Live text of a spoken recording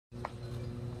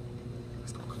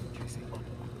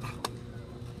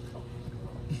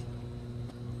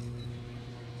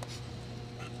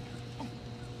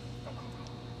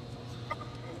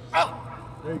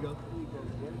There you go.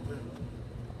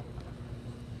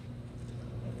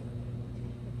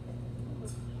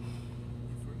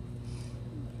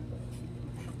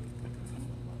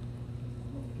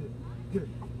 Good.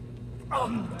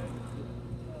 Oh.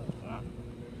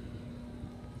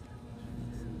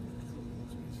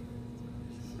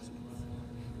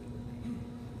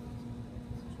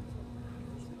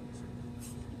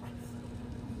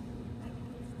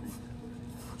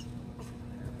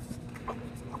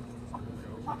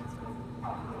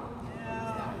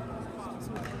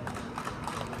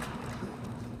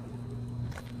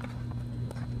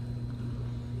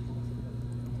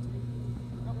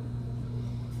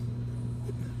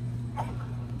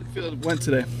 Feel it went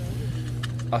today?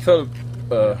 I felt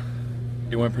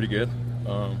it went pretty good.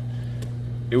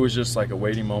 It was just like a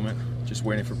waiting moment, just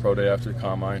waiting for pro day after the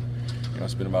combine. You know,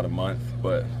 it's been about a month,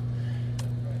 but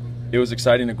it was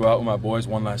exciting to go out with my boys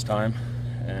one last time,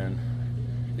 and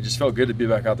it just felt good to be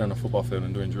back out there on the football field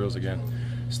and doing drills again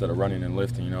instead of running and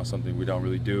lifting. You know, something we don't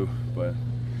really do, but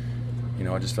you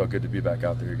know, it just felt good to be back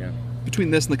out there again.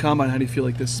 Between this and the combine, how do you feel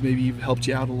like this maybe helped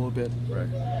you out a little bit? Right.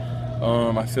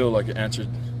 I feel like it answered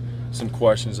some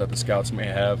questions that the scouts may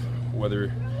have, whether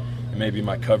it may be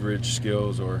my coverage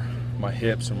skills or my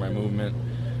hips or my movement.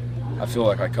 I feel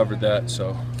like I covered that,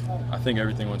 so I think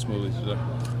everything went smoothly today.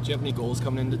 Do you have any goals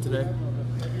coming into today?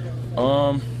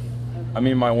 I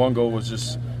mean, my one goal was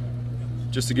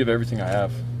just to give everything I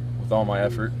have with all my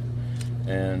effort,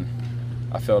 and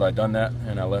I felt I'd done that,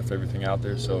 and I left everything out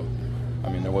there, so I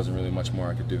mean, there wasn't really much more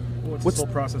I could do. What's this whole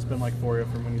process been like for you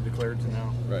from when you declared to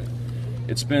now? Right.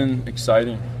 It's been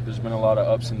exciting. There's been a lot of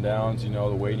ups and downs, you know,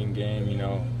 the waiting game, you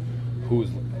know,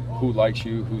 who likes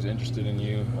you, who's interested in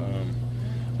you.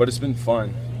 But it's been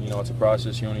fun. You know, it's a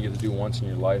process you only get to do once in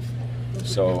your life.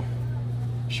 So,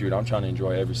 shoot, I'm trying to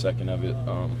enjoy every second of it.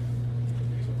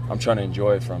 I'm trying to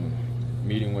enjoy it from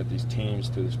meeting with these teams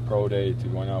to this pro day to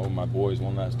going out with my boys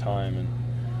one last time and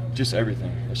just everything.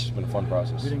 It's just been a fun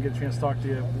process. We didn't get a chance to talk to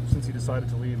you since you decided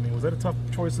to leave. I mean, was that a tough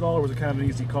choice at all, or was it kind of an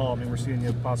easy call? I mean, we're seeing you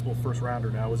a possible first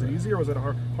rounder now. Was it easy, or was it a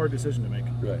hard decision to make?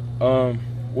 Right.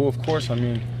 Well, of course, I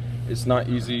mean, it's not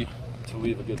easy to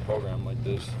leave a good program like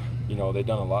this. You know, they've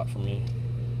done a lot for me.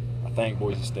 I thank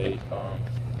Boise State,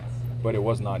 but it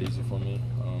was not easy for me.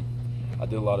 I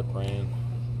did a lot of praying.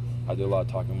 I did a lot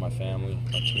of talking with my family,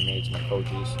 my teammates, my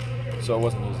coaches, so it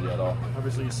wasn't easy at all.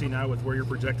 Obviously, you see now with where you're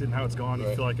projected and how it's gone,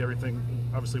 you feel like everything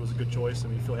obviously was a good choice. I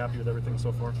mean, you feel happy with everything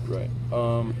so far? Right.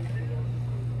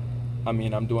 I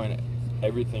mean, I'm doing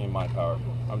everything in my power.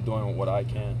 I'm doing what I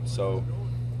can, so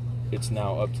it's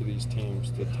now up to these teams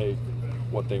to take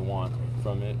what they want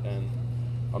from it, and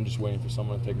I'm just waiting for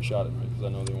someone to take a shot at me because I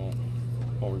know they won't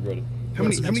regret it. How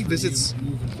many visits?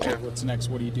 What's next?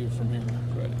 What do you do from here?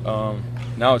 Right.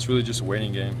 Now it's really just a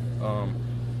waiting game.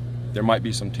 There might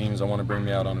be some teams that want to bring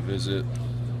me out on a visit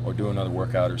or do another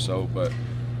workout or so, but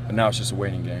now it's just a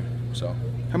waiting game. So.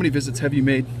 How many visits have you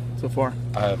made so far?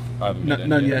 I haven't made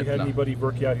none any yet. Have you had anybody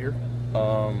work you out here?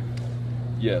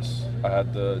 Yes, I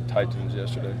had the Titans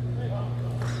yesterday.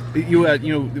 You had,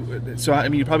 you know, so I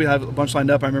mean, you probably have a bunch lined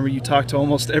up. I remember you talked to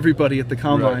almost everybody at the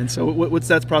combine. Right. So what's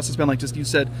that process been like? Just you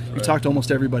said you've talked to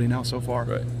almost everybody now so far.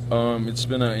 Right. It's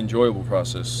been an enjoyable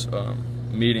process.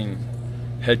 Meeting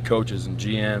head coaches and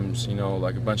GMs, you know,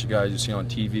 like a bunch of guys you see on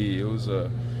TV. It was a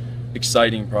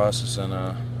exciting process and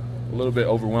a little bit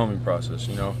overwhelming process,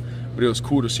 you know. But it was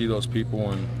cool to see those people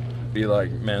and be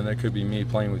like, man, that could be me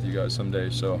playing with you guys someday.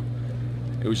 So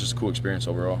it was just a cool experience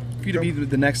overall. For you to be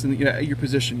the next in at your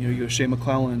position, you know, you have Shea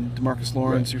McClellan, DeMarcus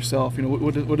Lawrence, yourself. You know,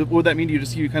 what would that mean to you? To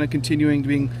see you kind of continuing to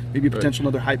being maybe a potential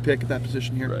another high pick at that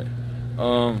position here? Right.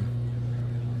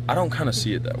 I don't kind of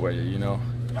see it that way, you know.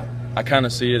 I kind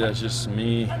of see it as just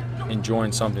me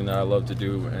enjoying something that I love to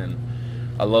do, and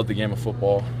I love the game of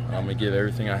football. I'm gonna give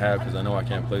everything I have because I know I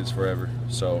can't play this forever.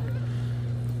 So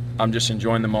I'm just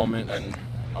enjoying the moment, and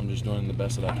I'm just doing the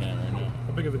best that I can right now.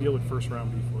 How big of a deal would first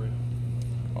round be for you?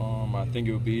 I think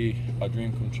it would be a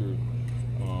dream come true.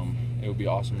 It would be an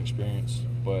awesome experience,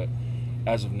 but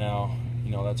as of now,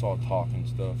 you know, that's all talk and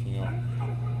stuff, you know.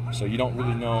 So you don't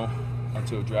really know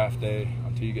until draft day,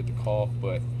 until you get the call,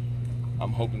 but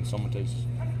I'm hoping someone takes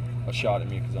a shot at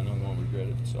me because I know they won't regret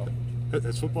it. So.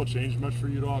 Has football changed much for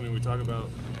you at all? I mean, we talk about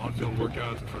on-field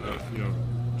workouts in front of, you know,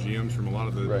 GMs from a lot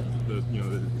of the you know,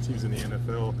 the teams in the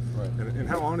NFL. Right. And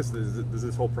how honest does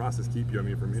this whole process keep you? I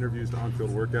mean, from interviews to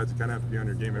on-field workouts, you kind of have to be on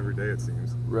your game every day, it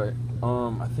seems. Right.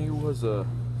 I think it was a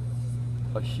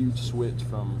huge switch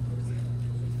from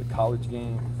the college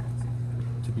game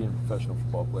to being a professional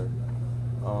football player.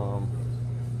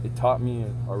 It taught me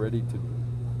already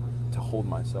to hold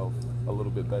myself a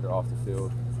little bit better off the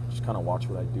field. Just kind of watch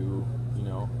what I do, you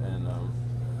know, and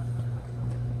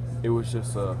it was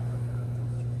just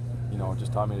you know,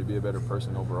 just taught me to be a better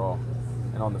person overall.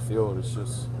 And on the field,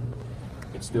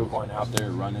 it's still going out there,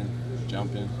 running,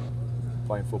 jumping,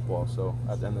 playing football. So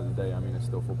at the end of the day, I mean, it's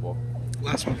still football.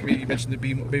 Last one for me, you mentioned to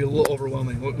be maybe a little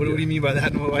overwhelming. What do you mean by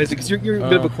that? And why is it? Because you're a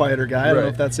bit of a quieter guy. I don't know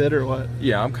if that's it or what.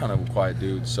 Yeah, I'm kind of a quiet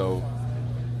dude. So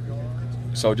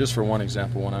just for one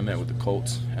example, when I met with the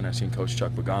Colts and I seen Coach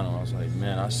Chuck Pagano, I was like,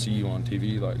 man, I see you on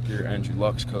TV, like you're Andrew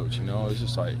Luck's coach. You know, it's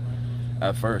just like,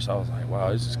 at first I was like,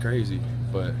 wow, this is crazy,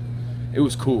 but it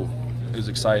was cool. It was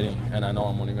exciting, and I know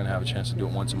I'm only going to have a chance to do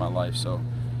it once in my life. So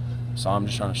I'm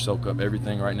just trying to soak up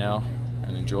everything right now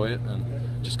and enjoy it and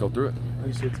just go through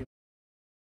it.